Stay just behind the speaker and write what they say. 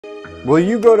Will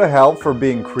you go to hell for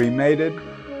being cremated?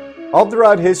 All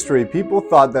throughout history, people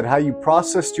thought that how you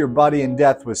processed your body in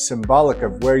death was symbolic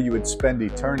of where you would spend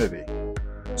eternity.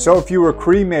 So if you were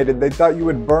cremated, they thought you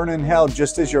would burn in hell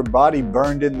just as your body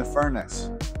burned in the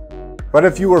furnace. But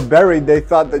if you were buried, they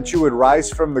thought that you would rise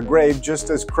from the grave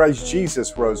just as Christ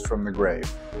Jesus rose from the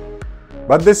grave.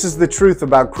 But this is the truth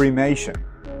about cremation.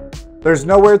 There's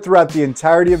nowhere throughout the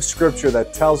entirety of Scripture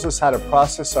that tells us how to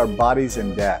process our bodies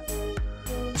in death.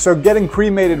 So getting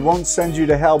cremated won't send you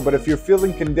to hell, but if you're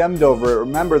feeling condemned over it,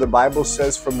 remember the Bible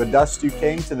says, "From the dust you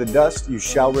came, to the dust you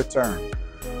shall return."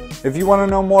 If you want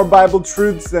to know more Bible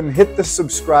truths, then hit the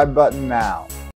subscribe button now.